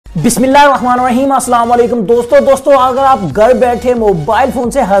बिस्मिल्लाहिर्रहमानिर्रहीम, अस्सलाम वालेकुम दोस्तों अगर आप घर बैठे मोबाइल फोन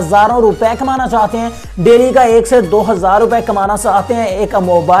से हजारों रुपए कमाना चाहते हैं, डेली का 1 से 2 हजार रुपए कमाना चाहते हैं एक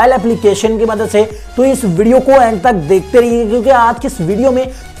मोबाइल एप्लीकेशन की मदद से, तो इस वीडियो को एंड तक देखते रहिए, क्योंकि आज की इस वीडियो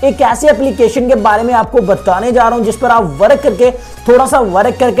में एक ऐसी एप्लीकेशन के बारे में आपको बताने जा रहा हूं जिस पर आप थोड़ा सा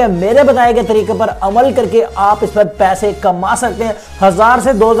वर्क करके मेरे बताए गए तरीके पर अमल करके आप इस पर पैसे कमा सकते हैं। 1000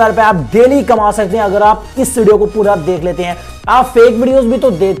 से 2000 रुपए आप डेली कमा सकते हैं अगर आप इस वीडियो को पूरा देख लेते हैं। आप फेक वीडियोस भी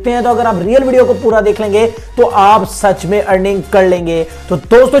तो देखते हैं, तो अगर आप रियल वीडियो को पूरा देख लेंगे तो आप सच में अर्निंग कर लेंगे। तो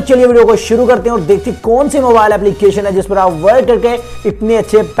दोस्तों चलिए वीडियो को शुरू करते हैं और देखते हैं कौन सी मोबाइल एप्लीकेशन है जिस पर आप वर्क करके इतने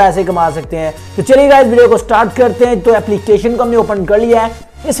अच्छे पैसे कमा सकते हैं। तो चलिए गाइस वीडियो को स्टार्ट करते हैं। तो एप्लीकेशन को हमने ओपन कर लिया है,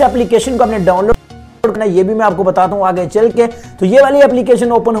 इस एप्लीकेशन को हमने डाउनलोड करना, ये भी मैं आपको बताता हूं आगे चल के। तो ये वाली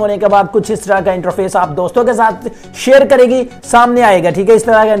एप्लीकेशन ओपन होने के बाद कुछ इस तरह का इंटरफेस आप दोस्तों के साथ शेयर करेगी, सामने आएगा, ठीक है, इस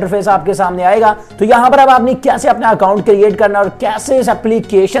तरह का इंटरफेस आपके सामने आएगा। तो यहां पर अब आपने कैसे अपना अकाउंट क्रिएट करना और कैसे इस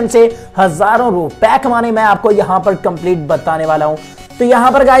एप्लीकेशन से हजारों रुपए कमाने मैं आपको यहां पर कंप्लीट बताने वाला हूं। तो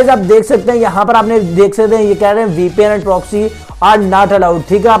यहां पर गाइस आप देख सकते हैं, यहां पर आपने देख सकते हैं ये कह रहे हैं VPN and proxy are not allowed,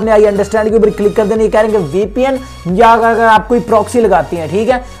 ठीक है। आपने आई अंडरस्टैंड के ऊपर क्लिक कर देना, ये कह रहे हैं कि वीपीएन या अगर आप कोई प्रॉक्सी लगाती हैं, ठीक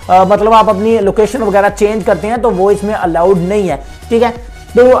है, मतलब आप अपनी लोकेशन वगैरह चेंज करते हैं तो वो इसमें अलाउड नहीं है, ठीक है।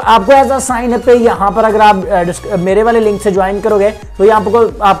 तो आपको एज अ साइन पे यहाँ पर अगर आप मेरे वाले लिंक से ज्वाइन करोगे तो यहाँ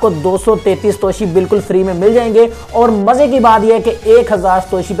आपको 233 तोशी बिल्कुल फ्री में मिल जाएंगे। और मजे की बात यह है कि 1000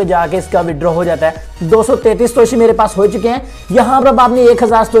 तोशी पे जाके इसका विड्रॉ हो जाता है। 233 तोशी मेरे पास हो चुके हैं। यहाँ पर आपने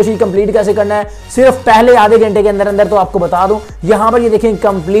 1000 तोशी कंप्लीट कैसे करना है, सिर्फ पहले आधे घंटे के अंदर अंदर। तो आपको बता दूं, यहाँ पर ये देखें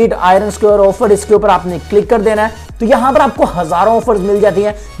कंप्लीट आयरन स्क्वायर ऑफर, इसके ऊपर आपने क्लिक कर देना है। तो यहां पर आपको हजारों ऑफर्स मिल जाती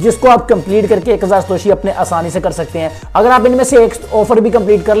हैं जिसको आप कंप्लीट करके 1000 तोशी अपने आसानी से कर सकते हैं। अगर आप इनमें से एक ऑफर भी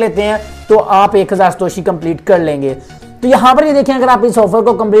कंप्लीट कर लेते हैं तो आप 1000 तोशी कंप्लीट कर लेंगे। तो यहां पर ये देखें, अगर आप इस ऑफर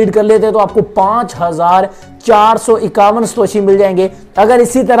को कंप्लीट कर लेते हैं तो आपको 5451 तोशी मिल जाएंगे। अगर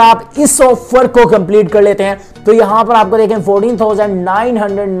इसी तरह आप इस ऑफर को कंप्लीट कर लेते हैं तो यहां पर आपको देखें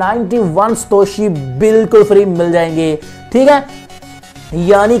 14991 तोशी बिल्कुल फ्री मिल जाएंगे, ठीक है।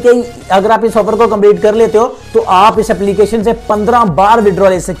 यानी कि अगर आप इस ऑफर को कंप्लीट कर लेते हो तो आप इस एप्लीकेशन से 15 बार विड्रॉ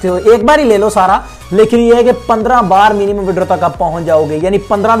ले सकते हो। एक बार ही ले लो सारा, लेकिन यह है कि 15 बार मिनिमम विड्रॉ तक आप पहुंच जाओगे। यानी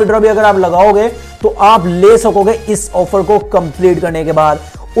 15 विड्रॉ भी अगर आप लगाओगे तो आप ले सकोगे इस ऑफर को कंप्लीट करने के बाद।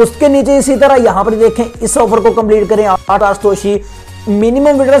 उसके नीचे इसी तरह यहां पर देखें, इस ऑफर को कंप्लीट करें 8 तोशी,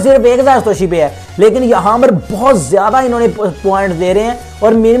 मिनिमम विड्रॉ सिर्फ 1000 तोशी पे है, लेकिन यहां पर बहुत ज्यादा इन्होंने पॉइंट दे रहे हैं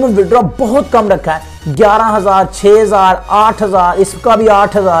और मिनिमम विड्रॉ बहुत कम रखा है। 11000, 6000, 8000, इसका भी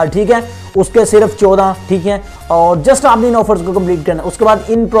 8000, ठीक है, उसके सिर्फ 14, ठीक है। और जस्ट आपने इन ऑफर्स को कंप्लीट करना। उसके बाद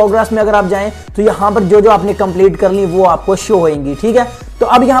इन प्रोग्रेस में अगर आप जाएं तो यहां पर जो आपने कंप्लीट कर ली वो आपको शो होएंगी, ठीक है। तो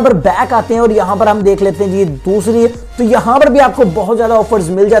अब यहां पर बैक आते हैं और यहां पर हम देख लेते हैं जी दूसरी। तो यहां पर भी आपको बहुत ज्यादा ऑफर्स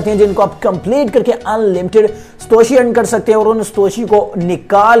मिल जाती हैं जिनको आप कंप्लीट करके अनलिमिटेड तोशी अर्न कर सकते हैं और उन तोशी को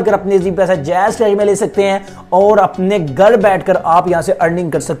निकाल कर अपने पैसा जायज कैश में ले सकते हैं और अपने घर बैठकर आप यहां से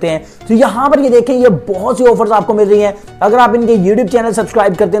अर्निंग कर सकते हैं। तो यहां पर ये देखें, ये बहुत सी ऑफर्स आपको मिल रही हैं। अगर आप इनके यूट्यूब चैनल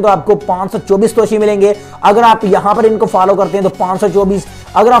सब्सक्राइब करते हैं तो आपको 524 तोशी मिलेंगे। अगर आप यहां पर इनको फॉलो करते हैं तो 524,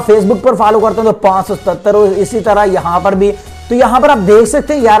 अगर आप फेसबुक पर फॉलो करते हैं तो 577 और इसी तरह यहां पर भी। तो यहां पर आप देख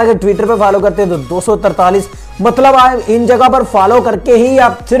सकते हैं यार, अगर ट्विटर पर फॉलो करते हैं तो 243। मतलब आप इन जगह पर फॉलो करके ही,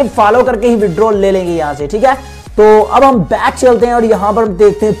 आप सिर्फ फॉलो करके ही विड्रॉ ले लेंगे यहां से, ठीक है। तो अब हम बैक चलते हैं और यहां पर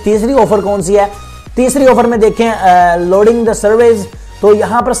देखते हैं तीसरी ऑफर कौन सी है। तीसरी ऑफर में देखें लोडिंग द सर्वेज। तो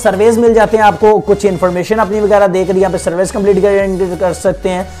यहां पर सर्वेज मिल जाते हैं, आपको कुछ इंफॉर्मेशन अपनी वगैरह देकर यहां पे सर्वेज कंप्लीट कर सकते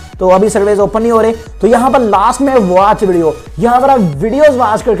हैं। तो अभी सर्वेज ओपन नहीं हो रहे। तो यहां पर लास्ट में वॉच वीडियो, यहां पर आप वीडियोस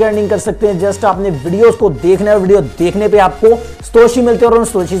वॉच करके अर्निंग कर सकते हैं। जस्ट आपने वीडियोस को देखना है और वीडियो देखने पे आपको तोशी मिलते हैं और उन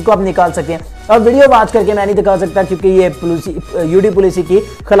तोशी को आप निकाल सकें। और वीडियो वॉच करके मैं नहीं दिखा सकता क्योंकि ये यूट्यूब पॉलिसी की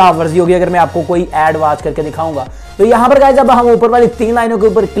खिलाफ वर्जी होगी अगर मैं आपको कोई एड वॉच करके दिखाऊंगा। तो यहां पर गाइस, जब हम ऊपर वाली 3 लाइनों के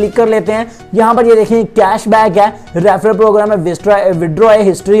ऊपर क्लिक कर लेते हैं, यहां पर ये देखें कैशबैक है, रेफरल प्रोग्राम है, विड्रॉ है,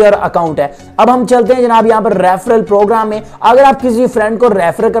 हिस्ट्री और अकाउंट है। अब हम चलते हैं जनाब यहां पर रेफरल प्रोग्राम में। अगर आप किसी फ्रेंड को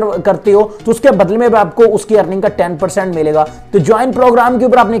रेफर करते हो तो उसके बदले में आपको उसकी अर्निंग का 10% मिलेगा। तो ज्वाइन प्रोग्राम के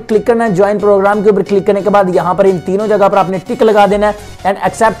ऊपर आपने क्लिक करना है। ज्वाइन प्रोग्राम के ऊपर क्लिक करने के बाद यहां पर इन तीनों जगह पर आपने टिक लगा देना है एंड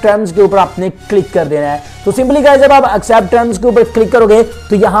एक्सेप्ट टर्म्स के ऊपर आपने क्लिक कर देना है। तो सिंपली गाइस, जब आप एक्सेप्ट टर्म्स के ऊपर क्लिक करोगे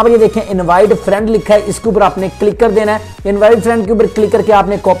तो यहां पर ये देखें इनवाइट फ्रेंड लिखा है, इसके ऊपर आपने क्लिक कर देना है। इनवाइट फ्रेंड के ऊपर क्लिक करके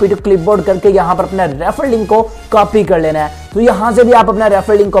आपने कॉपी टू क्लिपबोर्ड करके यहां पर अपना रेफरल लिंक को कॉपी कर लेना है। तो यहां से भी आप अपना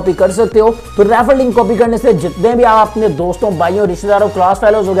रेफरल लिंक कॉपी कर सकते हो। तो रेफरल लिंक कॉपी करने से जितने भी आप अपने दोस्तों, भाइयों, रिश्तेदारों, क्लास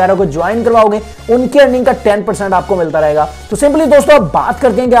फेलोज वगैरह को ज्वाइन करवाओगे, उनकी अर्निंग का 10% आपको मिलता रहेगा। तो सिंपली दोस्तों अब बात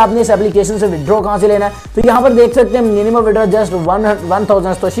करते हैं कि आपने इस एप्लीकेशन से विड्रॉ कहां से लेना है। तो यहां पर देख सकते हैं मिनिमम विड्रॉ जस्ट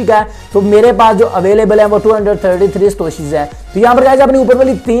 1000 सतोशी का है। तो मेरे पास जो अवेलेबल है वो 233 सतोशीज है। तो यहां पर गाइस अपनी ऊपर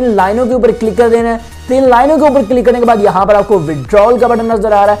वाली 3 लाइनों के ऊपर क्लिक कर देना है। 3 लाइनों के ऊपर क्लिक करने के बाद यहां पर आपको विड्रॉल का बटन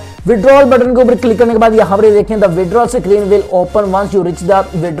नजर आ रहा है। विड्रॉल बटन के ऊपर क्लिक करने के बाद यहां पर देखें the withdrawal screen will open once you reach the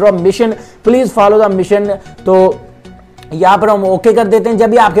withdraw mission, please follow the mission. तो यहां पर हम ओके कर देते हैं। जब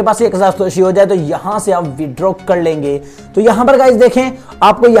भी आपके पास 1000 सतोशी हो जाए तो यहां से आप विड्रॉ कर लेंगे। तो यहां पर गाइस देखें,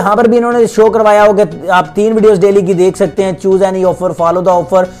 आपको यहां पर भी इन्होंने शो करवाया होगा, आप 3 वीडियोस डेली की देख सकते हैं। Choose any offer, follow the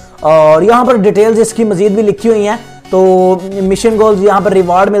offer, और यहां पर डिटेल्स इसकी मजीद भी लिखी हुई हैं। तो मिशन गोल्स यहाँ पर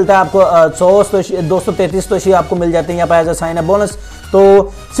रिवार्ड मिलता है आपको 233 सतोशी आपको मिल जाते हैं यहाँ पर as a sign up bonus.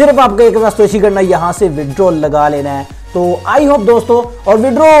 तो सिर्फ आपको 1000 सतोशी करना, यहाँ से विड्रॉ लगा लेना है। तो आई होप दोस्तों, और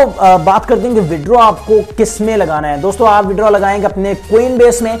विड्रॉ बात करते हैं कि विड्रॉ आपको किस में लगाना है। दोस्तों आप विड्रॉ लगाएंगे अपने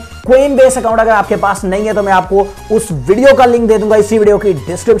कोइनबेस में। कोइनबेस अकाउंट अगर आपके पास नहीं है तो मैं आपको उस वीडियो का लिंक दे दूंगा इसी वीडियो की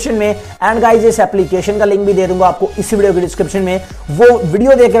डिस्क्रिप्शन में। एंड गाइस इस एप्लीकेशन का लिंक भी दे दूंगा आपको इसी वीडियो की डिस्क्रिप्शन में। वो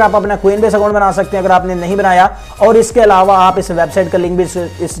वीडियो देखकर आप अपना कोइनबेस अकाउंट बना सकते हैं अगर आपने नहीं बनाया। और इसके अलावा आप इस वेबसाइट का लिंक भी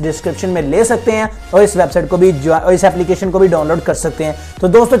इस डिस्क्रिप्शन में ले सकते हैं और इस वेबसाइट को भी, इस एप्लीकेशन को भी डाउनलोड कर सकते हैं। तो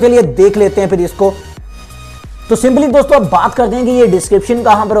दोस्तों चलिए देख लेते हैं फिर इसको। तो सिंपली दोस्तों अब बात करते हैं कि ये डिस्क्रिप्शन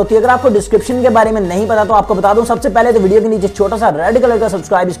कहां पर होती है। अगर आपको डिस्क्रिप्शन के बारे में नहीं पता तो आपको बता दूं, सबसे पहले तो वीडियो के नीचे छोटा सा रेड कलर का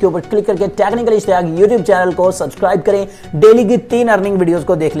सब्सक्राइब, इसके ऊपर क्लिक करके टेक्निकल इश्तियाक यूट्यूब चैनल को सब्सक्राइब करें डेली की 3 अर्निंग वीडियोस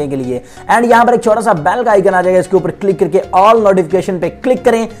को देखने के लिए। एंड यहां पर एक छोटा सा बेल का आइकन आ जाएगा, इसके ऊपर क्लिक करके ऑल नोटिफिकेशन पे क्लिक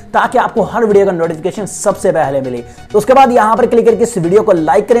करें ताकि आपको हर वीडियो का नोटिफिकेशन सबसे पहले मिले। तो उसके बाद यहां पर क्लिक करके इस वीडियो को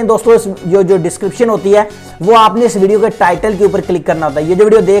लाइक करें। दोस्तों इस जो डिस्क्रिप्शन होती है वो आपने इस वीडियो के टाइटल के ऊपर क्लिक करना होता है। ये जो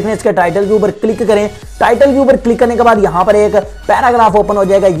वीडियो देख रहे हैं इसके टाइटल के ऊपर क्लिक करें। टाइटल के ऊपर क्लिक करने के बाद यहां पर एक पैराग्राफ ओपन हो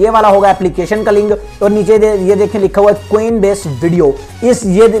जाएगा, ये वाला होगा एप्लीकेशन का लिंक। और नीचे ये देखें लिखा हुआ है कोइनबेस वीडियो।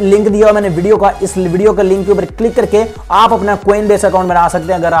 ये लिंक दिया मैंने वीडियो का, इस वीडियो के लिंक के ऊपर क्लिक करके आप अपना कोइनबेस अकाउंट बना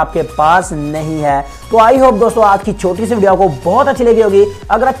सकते हैं अगर आपके पास नहीं है। तो आई होप दोस्तों आज की छोटी सी वीडियो आपको बहुत अच्छी लगी होगी।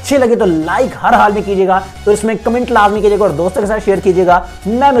 अगर अच्छी लगी तो लाइक हर हाल में कीजिएगा, तो इसमें कमेंट लाजमी कीजिएगा और दोस्तों के साथ शेयर कीजिएगा।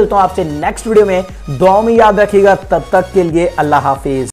 मैं मिलता हूं आपसे नेक्स्ट वीडियो में। दुआओं में याद रखिएगा। तब तक के लिए अल्लाह हाफिज।